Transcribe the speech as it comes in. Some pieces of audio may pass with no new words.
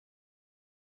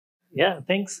Yeah,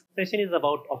 thanks. Session is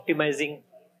about optimizing.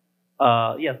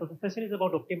 So the session is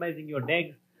about optimizing your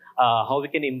DAGs. How we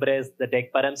can embrace the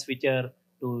DAG Params feature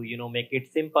to make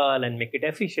it simple and make it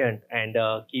efficient, and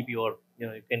keep your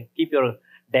you can keep your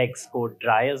DAGs code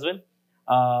dry as well.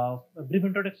 A brief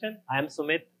introduction. I am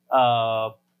Sumit.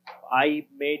 I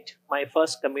made my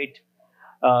first commit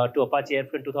to Apache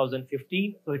Airflow in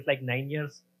 2015, so it's like 9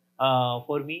 years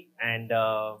for me. And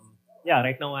yeah,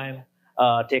 right now I am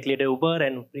tech lead at Uber,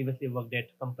 and previously worked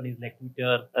at companies like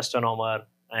Twitter, Astronomer,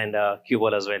 and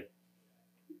Qbol as well.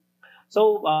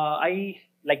 So I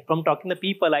like from talking to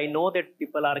people, I know that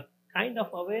people are kind of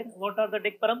aware what are the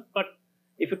DEC params, but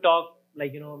if you talk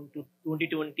like to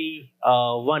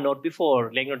 2021 or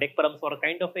before, like DEC params were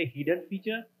kind of a hidden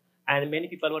feature, and many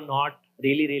people were not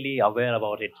really aware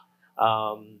about it.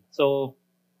 So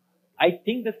I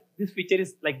think that this feature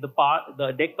is like the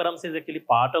DEC params is actually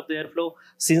part of the Airflow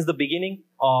since the beginning,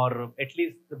 or at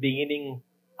least the beginning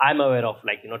I'm aware of,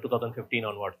 like 2015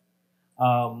 onwards.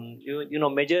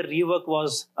 Major rework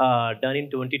was done in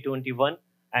 2021,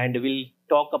 and we'll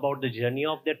talk about the journey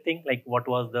of that thing, like what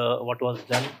was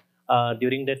done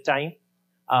during that time.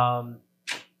 Um,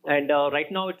 and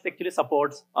right now, it actually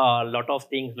supports a lot of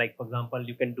things. Like for example,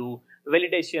 you can do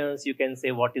validations. You can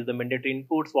say what is the mandatory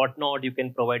inputs, what not. You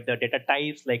can provide the data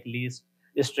types like list,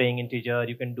 string, integer.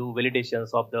 You can do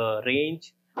validations of the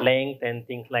range, length, and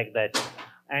things like that.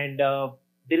 And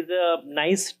there is a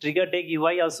nice trigger tag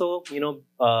UI also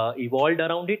evolved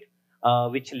around it,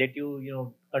 which let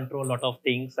you control a lot of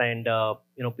things. And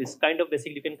it's kind of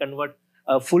basically you can convert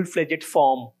a full-fledged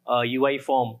form, UI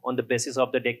form, on the basis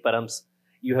of the DAG params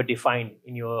you have defined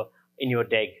in your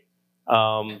DAG.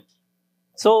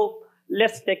 So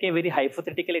let's take a very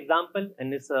hypothetical example,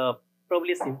 and it's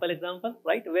probably a simple example,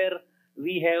 right? Where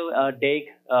we have a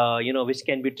DAG, which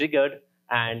can be triggered,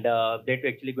 and that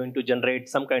actually going to generate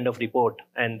some kind of report,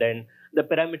 and then the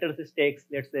parameters it takes,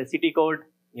 let's say city code,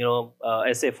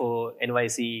 SFO,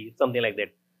 NYC, something like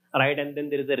that, right? And then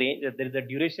there is a range, there is a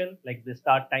duration, like the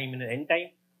start time and the end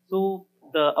time. So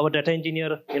our data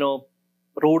engineer,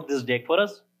 wrote this DAG for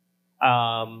us,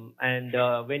 and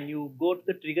when you go to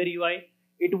the trigger UI,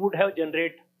 it would have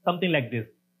generate something like this.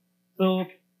 So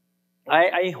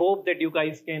I hope that you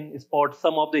guys can spot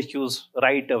some of the issues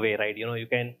right away, right? You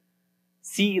can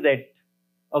see that,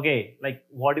 okay, like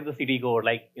what is the city code,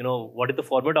 like what is the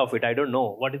format of it, I don't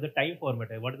know. What is the time format,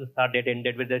 what is the start date, end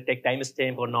date, whether they take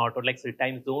timestamp or not, or like say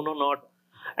time zone or not,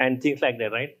 and things like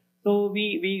that, right? So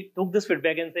we took this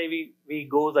feedback and say we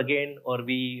goes again, or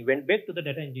we went back to the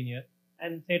data engineer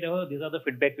and said, oh, these are the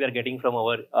feedback we are getting from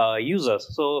our users.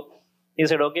 So he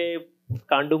said, okay,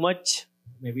 can't do much,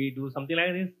 maybe do something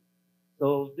like this.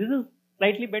 So this is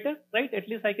slightly better, right? At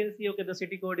least I can see, okay, the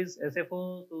city code is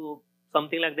SFO, so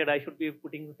something like that. I should be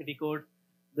putting the city code,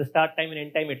 the start time and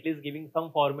end time, at least giving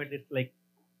some format. It's like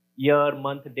year,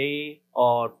 month, day,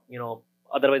 or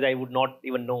otherwise I would not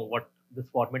even know what this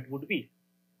format would be.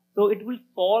 So it will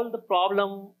solve the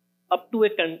problem up to a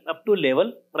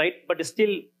level, right? But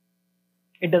still,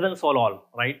 it doesn't solve all,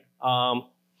 right?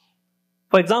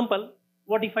 For example,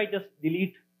 what if I just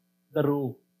delete the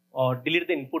row or delete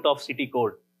the input of city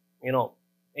code?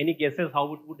 Any guesses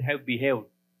how it would have behaved?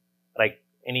 Like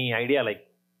any idea? Like,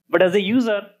 but as a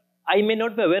user, I may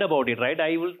not be aware about it, right?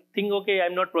 I will think, okay,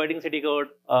 I'm not providing city code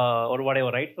or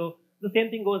whatever, right? So the same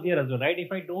thing goes here as well, right? If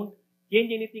I don't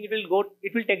change anything,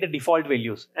 it will take the default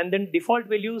values, and then default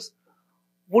values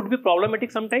would be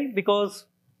problematic sometimes, because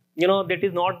that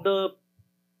is not the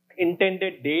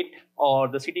intended date or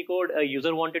the city code a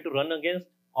user wanted to run against,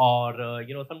 or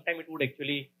sometimes it would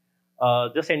actually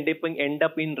just end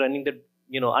up in running the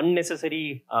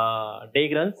unnecessary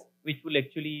DAG runs, which will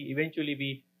actually eventually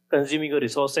be consuming your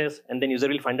resources, and then user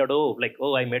will find out,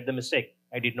 oh, I made the mistake,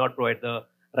 I did not provide the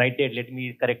right date, let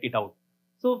me correct it out.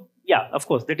 So yeah, of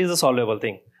course, that is a solvable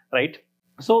thing, right?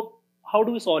 So how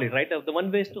do we solve it, right? The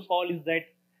one way to solve is that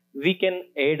we can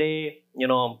add a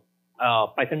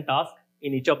Python task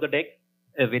in each of the DAG,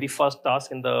 a very first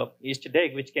task in the each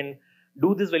DAG, which can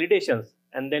do these validations,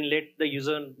 and then let the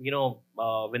user,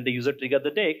 when the user trigger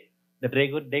the DAG, the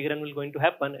DAG run will going to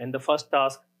happen, and the first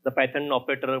task, the Python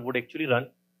operator would actually run.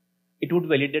 It would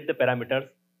validate the parameters,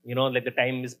 like the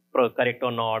time is correct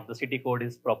or not, the city code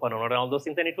is proper or not, and all those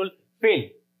things, and it will fail.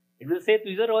 It will say to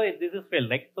user, oh, this is failed.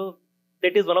 Like, so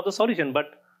that is one of the solution.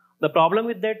 But the problem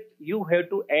with that, you have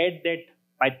to add that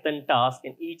Python task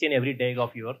in each and every DAG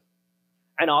of yours.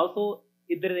 And also,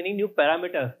 if there is any new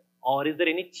parameter, or is there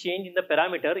any change in the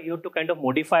parameter, you have to kind of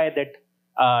modify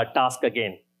that task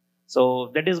again.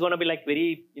 So that is going to be like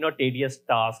very tedious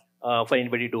task for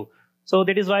anybody to do. So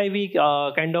that is why we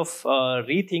kind of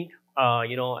rethink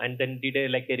and then did a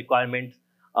requirement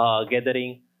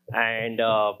gathering and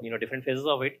different phases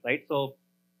of it, right?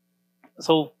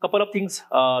 So couple of things,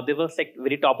 they was like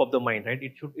very top of the mind, right?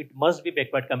 It must be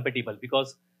backward compatible,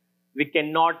 because we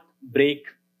cannot break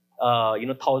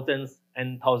thousands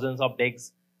and thousands of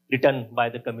DAGs written by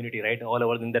the community, right, all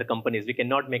over in their companies. We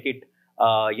cannot make it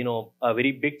a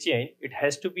very big change. It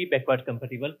has to be backward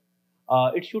compatible.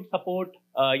 It should support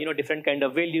different kind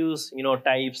of values,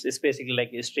 types, especially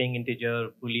like a string, integer,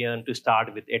 boolean to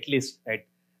start with at least, right?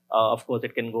 Of course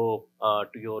it can go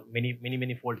to your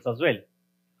many folds as well.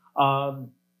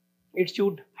 It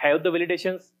should have the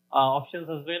validations options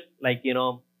as well, like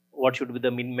what should be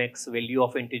the min max value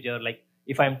of integer. Like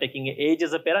if I'm taking age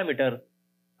as a parameter,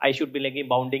 I should be like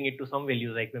bounding it to some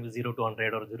values, like maybe 0 to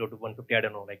 100 or 0 to 150. I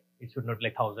don't know, like it should not be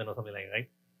like 1000 or something like that, right?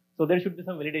 So there should be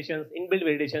some validations, inbuilt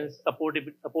validations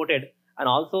supported, and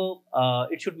also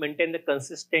it should maintain the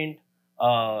consistent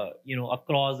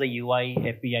across the UI,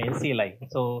 API, and CLI.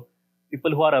 So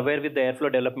people who are aware with the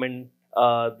Airflow development,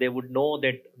 they would know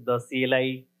that the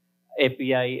CLI,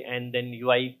 API, and then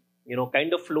UI,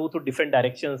 kind of flow through different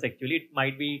directions. Actually, it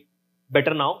might be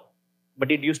better now,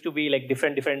 but it used to be like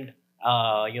different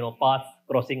paths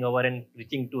crossing over and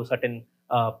reaching to a certain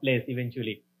place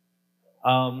eventually.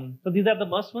 So these are the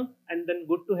must ones, and then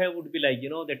good to have would be like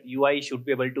that UI should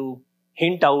be able to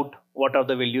hint out what are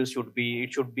the values should be.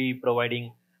 It should be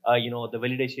providing the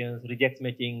validations, rejects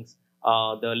matchings,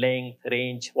 the length,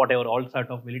 range, whatever, all sort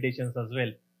of validations as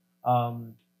well.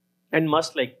 And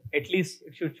must, like, at least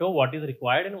it should show what is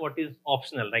required and what is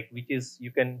optional, like which is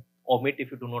you can omit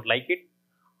if you do not like it,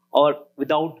 or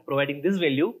without providing this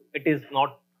value, it is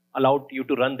not allowed you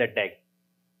to run that tag,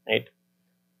 right?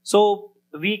 So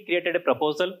we created a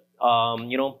proposal.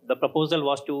 The proposal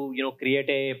was to create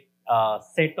a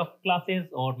set of classes,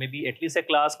 or maybe at least a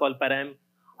class called param,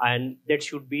 and that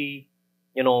should be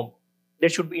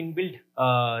inbuilt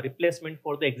replacement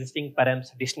for the existing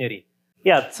params dictionary.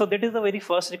 Yeah, so that is the very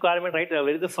first requirement, right?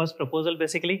 Very the first proposal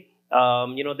basically,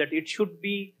 that it should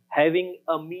be having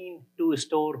a mean to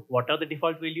store what are the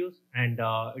default values, and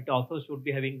it also should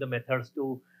be having the methods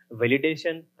to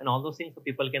validation and all those things, so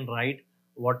people can write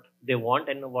what they want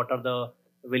and what are the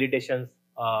validations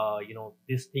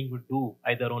this thing would do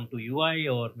either onto UI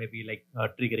or maybe like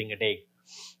triggering a tag.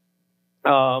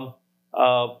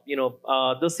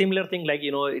 The similar thing, like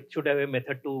it should have a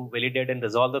method to validate and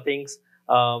resolve the things.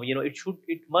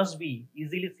 It must be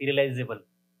easily serializable,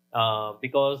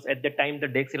 because at the time the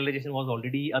DAG serialization was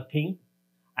already a thing,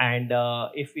 and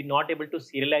if we're not able to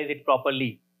serialize it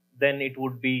properly, then it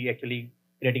would be actually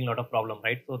creating a lot of problem,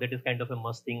 right? So that is kind of a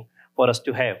must thing for us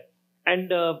to have.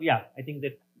 And yeah, I think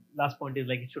that last point is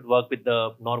like it should work with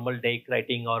the normal DAG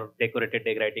writing or decorated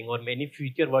DAG writing, or any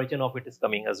future version of it is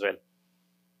coming as well.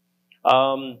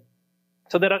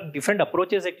 So there are different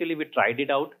approaches. Actually, we tried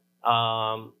it out,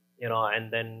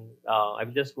 and then I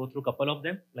will just go through a couple of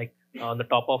them. Like on the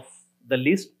top of the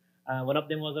list, one of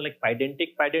them was like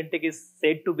Pydantic. Pydantic is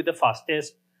said to be the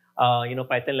fastest,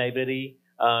 Python library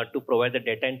to provide the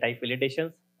data and type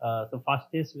validations. So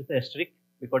fastest with the asterisk,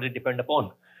 because it depends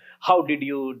upon how did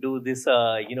you do this,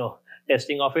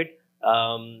 testing of it.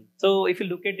 So if you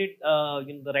look at it,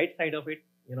 the right side of it,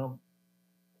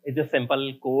 it's a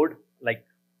simple code, like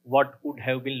what would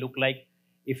have been look like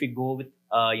if we go with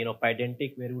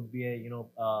Pydantic, where would be a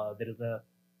there is a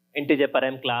integer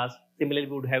param class. Similarly,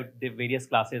 we would have the various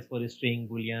classes for a string,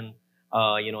 boolean,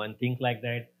 and things like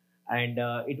that. And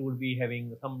it would be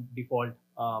having some default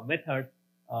methods,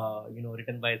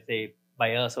 written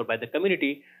by us or by the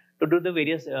community to do the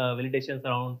various validations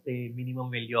around, say, minimum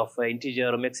value of integer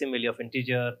or maximum value of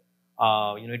integer.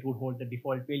 It would hold the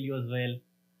default value as well,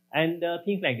 and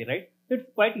things like that, right? So it's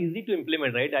quite easy to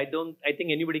implement, right? I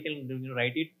think anybody can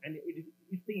write it, and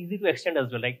it's easy to extend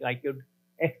as well. Like I could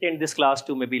extend this class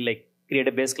to maybe like create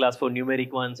a base class for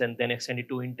numeric ones, and then extend it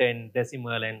to int and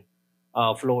decimal and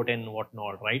float and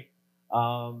whatnot, right?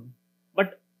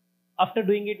 But after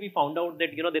doing it, we found out that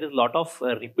there is a lot of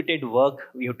repeated work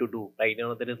we have to do, right?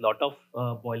 There is a lot of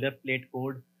boilerplate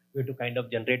code we have to kind of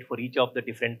generate for each of the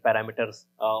different parameters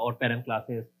or param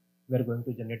classes we are going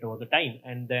to generate over the time,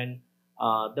 and then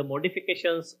the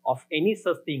modifications of any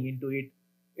such thing into it,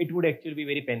 it would actually be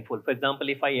very painful. For example,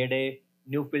 if I add a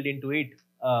new field into it,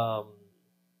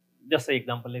 just say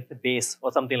example, let's say base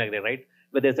or something like that, right?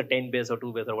 Whether it's a 10 base or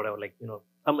 2 base or whatever, like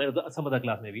some other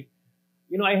class maybe.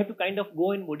 I have to kind of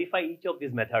go and modify each of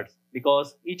these methods,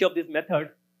 because each of these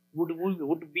methods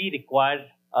would be required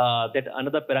that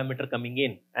another parameter coming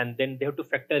in, and then they have to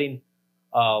factor in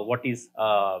what is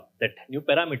that new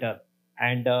parameter,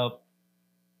 and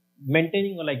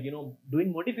maintaining or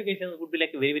doing modifications would be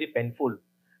like very very painful.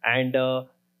 And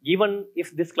even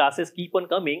if these classes keep on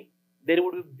coming, there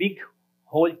would be big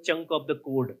whole chunk of the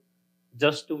code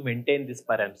just to maintain these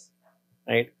params,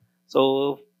 right?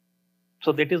 So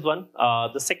that is one.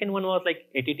 The second one was like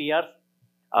ATTRs.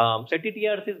 So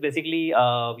ATTRs is basically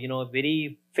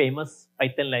very famous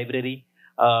Python library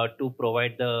to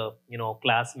provide the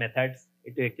class methods.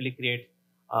 It actually creates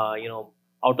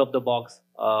out of the box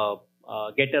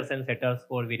getters and setters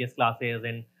for various classes,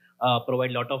 and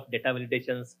provide lot of data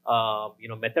validations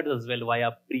methods as well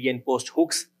via pre and post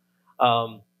hooks.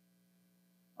 And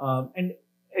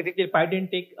I think Python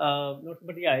didn't take notes,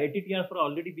 but yeah, ATTRs are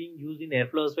already being used in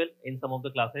Airflow as well in some of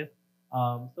the classes.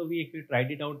 So we actually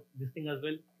tried it out, this thing as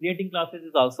well. Creating classes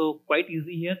is also quite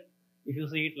easy here. If you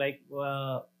see it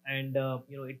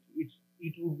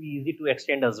it would be easy to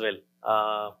extend as well.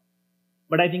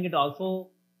 But I think it also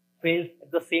fails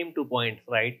at the same 2 points,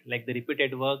 right? Like the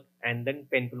repeated work and then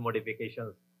painful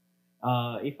modifications.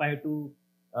 If I have to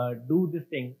do this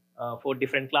thing for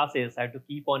different classes, I have to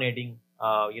keep on adding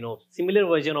similar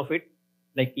version of it,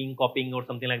 like keying, copying or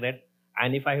something like that.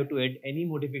 And if I have to add any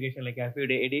modification, like I have to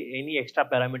add any extra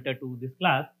parameter to this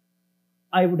class,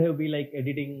 I would have been like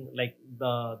editing like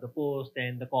the post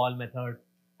and the call method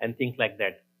and things like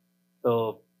that.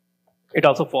 So it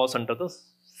also falls under the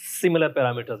similar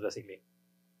parameters basically.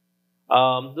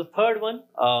 The third one,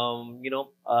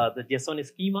 the JSON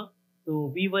schema.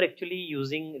 So we were actually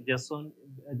using JSON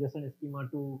schema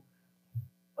to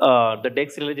the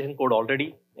DAGs realization code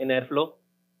already in Airflow,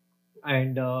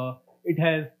 and it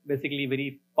has basically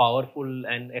very powerful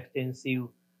and extensive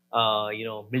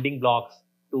building blocks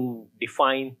to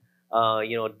define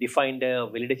the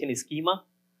validation schema,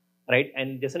 right?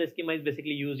 And JSON schema is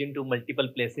basically used into multiple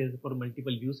places for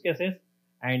multiple use cases,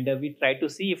 and we try to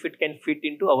see if it can fit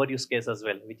into our use case as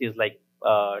well, which is like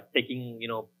taking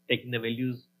the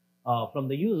values from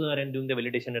the user and doing the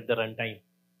validation at the runtime.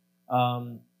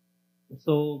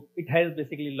 So it has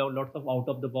basically lots of out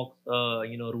of the box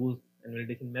rules and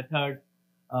validation methods.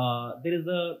 There is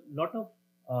a lot of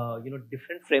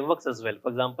different frameworks as well. For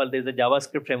example, there is a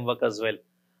JavaScript framework as well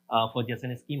for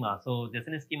JSON schema. So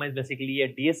JSON schema is basically a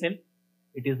DSL.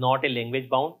 It is not a language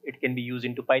bound. It can be used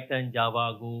into Python,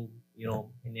 Java, Go,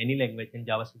 in any language, and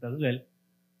JavaScript as well.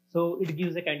 So it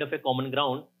gives a kind of a common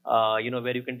ground,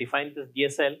 where you can define this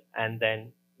DSL, and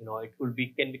then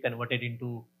it can be converted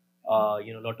into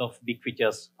lot of big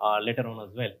features later on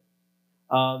as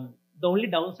well. The only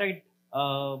downside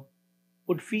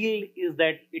could feel is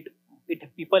that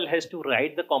people has to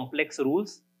write the complex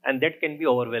rules, and that can be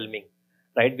overwhelming,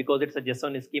 right? Because it's a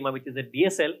JSON schema which is a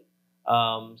DSL.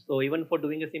 So even for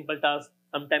doing a simple task,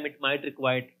 sometimes it might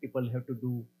require people have to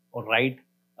do or write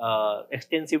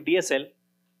extensive DSL,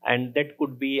 and that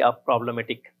could be a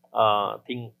problematic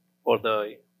thing for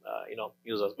the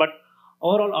users. But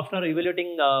overall, after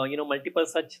evaluating multiple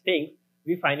such things,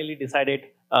 we finally decided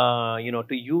to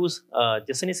use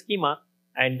JSON schema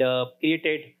and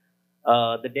created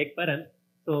the Dag Params.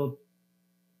 So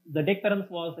the Dag Params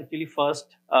was actually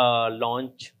first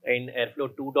launched in Airflow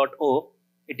 2.0.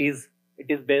 It is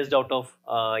based out of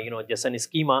JSON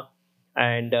schema,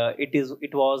 and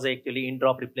it was actually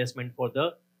in-drop replacement for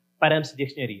the Params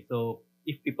dictionary. So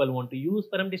if people want to use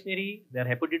Param dictionary, they are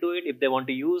happy to do it. If they want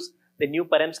to use the new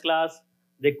Params class,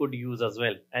 they could use as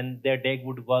well, and their DAG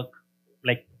would work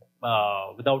like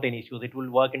without any issues. It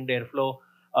will work in the Airflow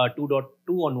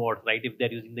 2.2 onwards, right? If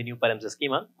they're using the new Params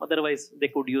schema, otherwise they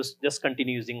could just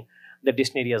continue using the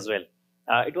dictionary as well.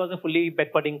 It was a fully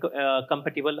backward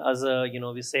compatible, as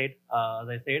we said, as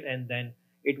I said, and then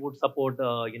it would support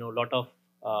lot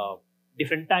of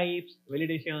different types,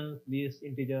 validations, list,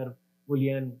 integer,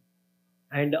 boolean,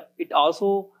 and it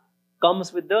also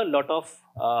comes with a lot of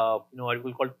what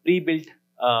we call pre-built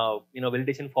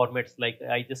validation formats. Like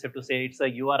I just have to say it's a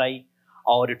URI,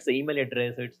 or it's the email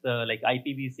address, it's the like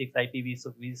IPv6,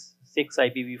 IPv6,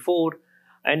 IPv4,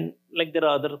 and like there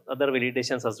are other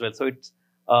validations as well. So it's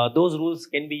those rules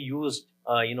can be used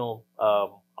out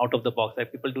of the box.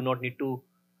 Like people do not need to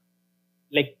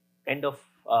like kind of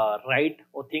write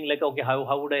or think like, okay,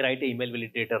 how would I write an email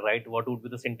validator, right? What would be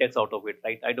the syntax out of it,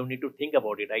 right? I don't need to think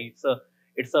about it.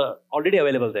 It's already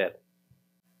available there.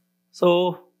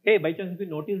 So hey, by chance if you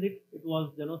noticed it, it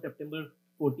was September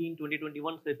 14,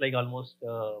 2021. So it's like almost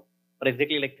or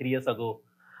exactly like 3 years ago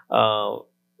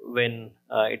when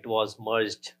it was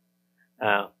merged.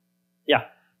 Yeah.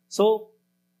 So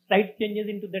slight changes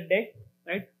into the DAG,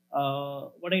 right?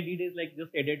 What I did is like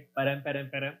just added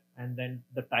param, and then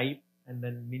the type, and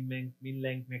then min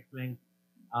length, max length,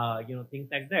 things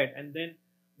like that. And then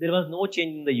there was no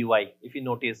change in the UI, if you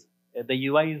notice. the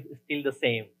UI is still the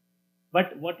same.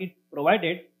 But what it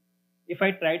provided, if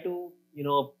I try to,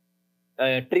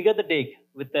 trigger the DAG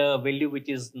with a value which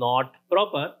is not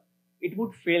proper, it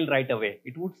would fail right away.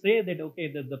 It would say that, okay,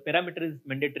 the parameter is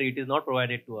mandatory, it is not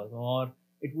provided to us. Or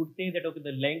it would say that, okay,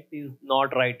 the length is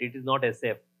not right, it is not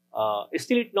SF.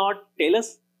 Still, it not tell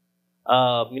us,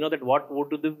 that what would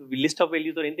do the list of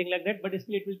values or anything like that, but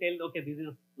still it will tell, okay, this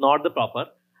is not the proper.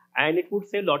 And it would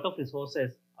save a lot of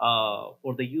resources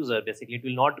for the user. Basically, it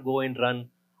will not go and run,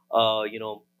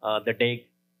 the DAG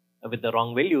with the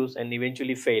wrong values and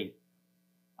eventually fail.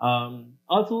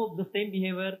 Also, the same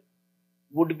behavior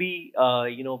would be,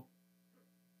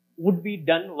 would be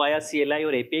done via CLI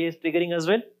or API triggering as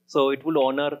well. So it would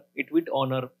honor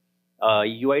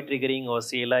UI triggering or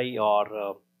CLI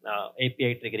or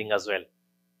API triggering as well.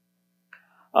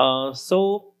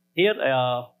 So here,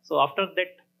 so after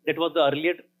that was the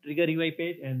earlier trigger UI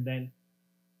page, and then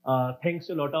thanks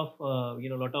to a lot of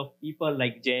people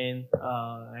like Jane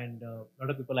and a lot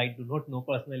of people I do not know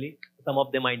personally. Some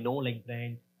of them I know, like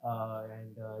Brent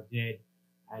and Jade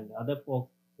and other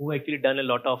folks who actually done a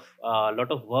lot of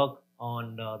work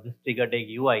on this trigger DAG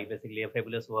UI, basically a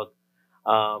fabulous work.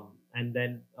 And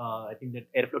then I think that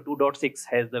Airflow 2.6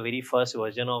 has the very first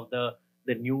version of the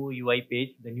new UI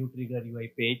page, the new trigger UI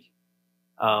page.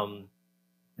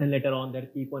 And later on, they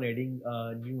keep on adding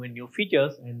new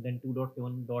features. And then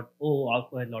 2.7.0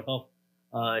 also has a lot of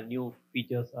new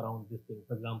features around this thing.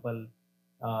 For example,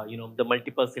 the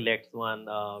multiple selects one,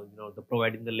 the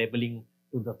providing the labeling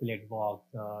to the select box,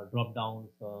 drop downs.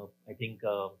 I think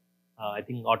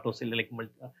auto select,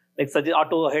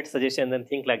 auto head suggestions and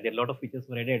things like that. A lot of features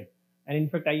were added. And in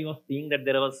fact, I was seeing that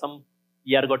there was some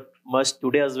ER got merged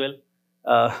today as well.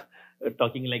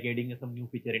 Talking like adding some new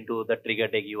feature into the trigger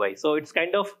DAG UI. So it's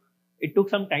kind of, it took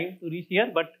some time to reach here,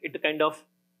 but it kind of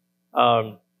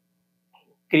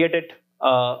created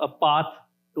a path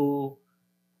to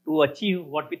achieve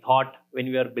what we thought when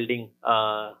we were building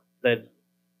the.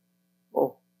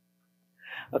 Oh,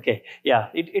 okay, yeah,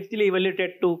 it still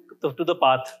evaluated to the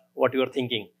path what you were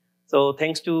thinking. So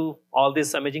thanks to all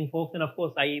these amazing folks, and of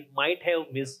course I might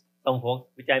have missed some folks,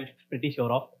 which I'm pretty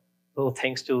sure of. So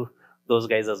thanks to those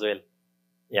guys as well.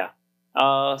 Yeah.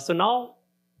 So now,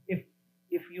 if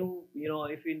you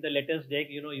if in the latest DAG,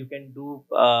 you can do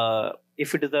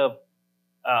if it is the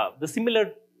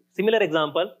similar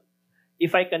example.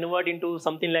 If I convert into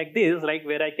something like this, like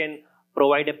where I can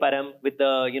provide a param with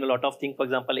the lot of things, for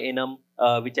example, enum,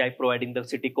 which I providing the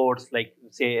city codes like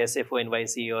say SFO,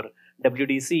 NYC or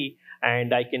WDC,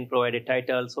 and I can provide a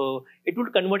title. So it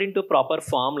would convert into a proper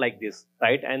form like this,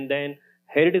 right? And then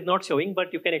here it is not showing,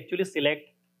 but you can actually select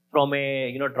from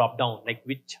a drop down, like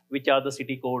which are the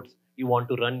city codes you want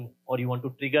to run or you want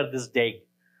to trigger this DAG.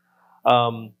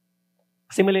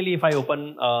 Similarly, if I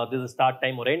open this start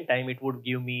time or end time, it would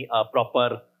give me a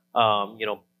proper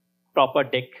proper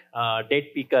date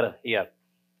picker here.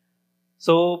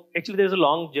 So actually, there's a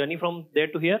long journey from there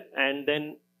to here. And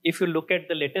then if you look at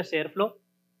the latest Airflow,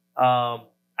 I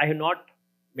have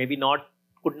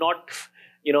could not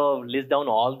list down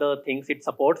all the things it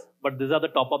supports, but these are the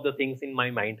top of the things in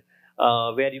my mind,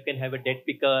 where you can have a date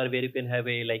picker, where you can have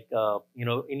a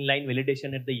inline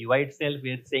validation at the UI itself.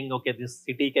 We are saying, okay, this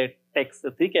city takes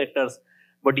 3 characters,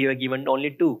 but you are given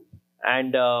only 2.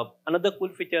 And another cool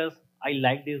features I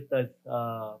liked is the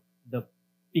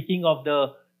picking of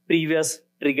the previous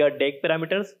triggered DAG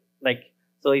parameters. Like,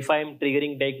 so if I am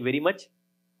triggering DAG very much,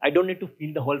 I don't need to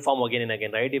fill the whole form again and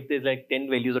again, right? If there's like 10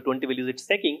 values or 20 values it's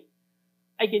taking,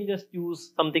 I can just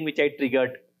use something which I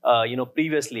triggered,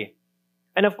 previously.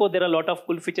 And of course, there are a lot of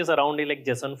cool features around it, like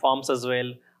JSON forms as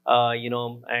well,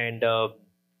 and I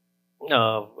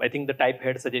think the type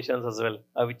head suggestions as well,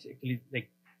 which actually like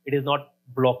it is not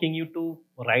blocking you to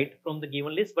write from the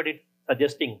given list, but it's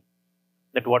suggesting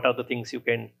that what are the things you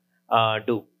can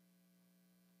do.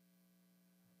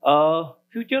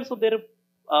 Future, so there,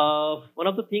 one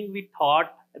of the things we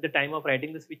thought at the time of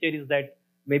writing this feature is that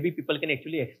maybe people can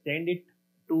actually extend it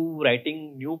to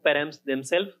writing new params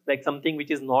themselves, like something which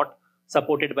is not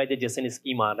supported by the JSON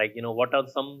schema. Like, what are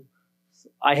some,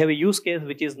 I have a use case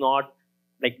which is not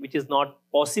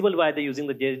possible by the using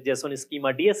the JSON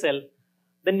schema DSL,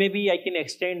 then maybe I can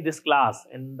extend this class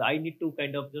and I need to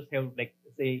kind of just have like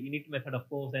say init method, of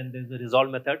course, and there's a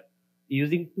resolve method.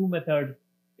 Using 2 methods,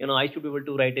 I should be able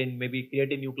to write in, maybe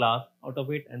create a new class out of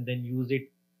it and then use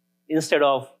it instead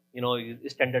of,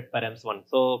 standard params one.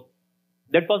 So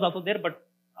that was also there, but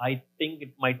I think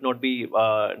it might not be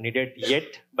needed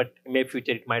yet, but maybe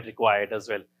future it might require it as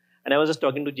well. And I was just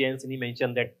talking to James and he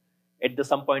mentioned that at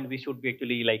some point we should be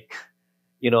actually like,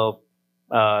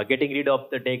 getting rid of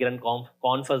the DAG run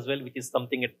conf as well, which is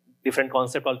something a different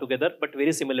concept altogether, but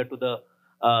very similar to the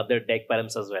DAG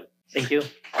params as well. Thank you.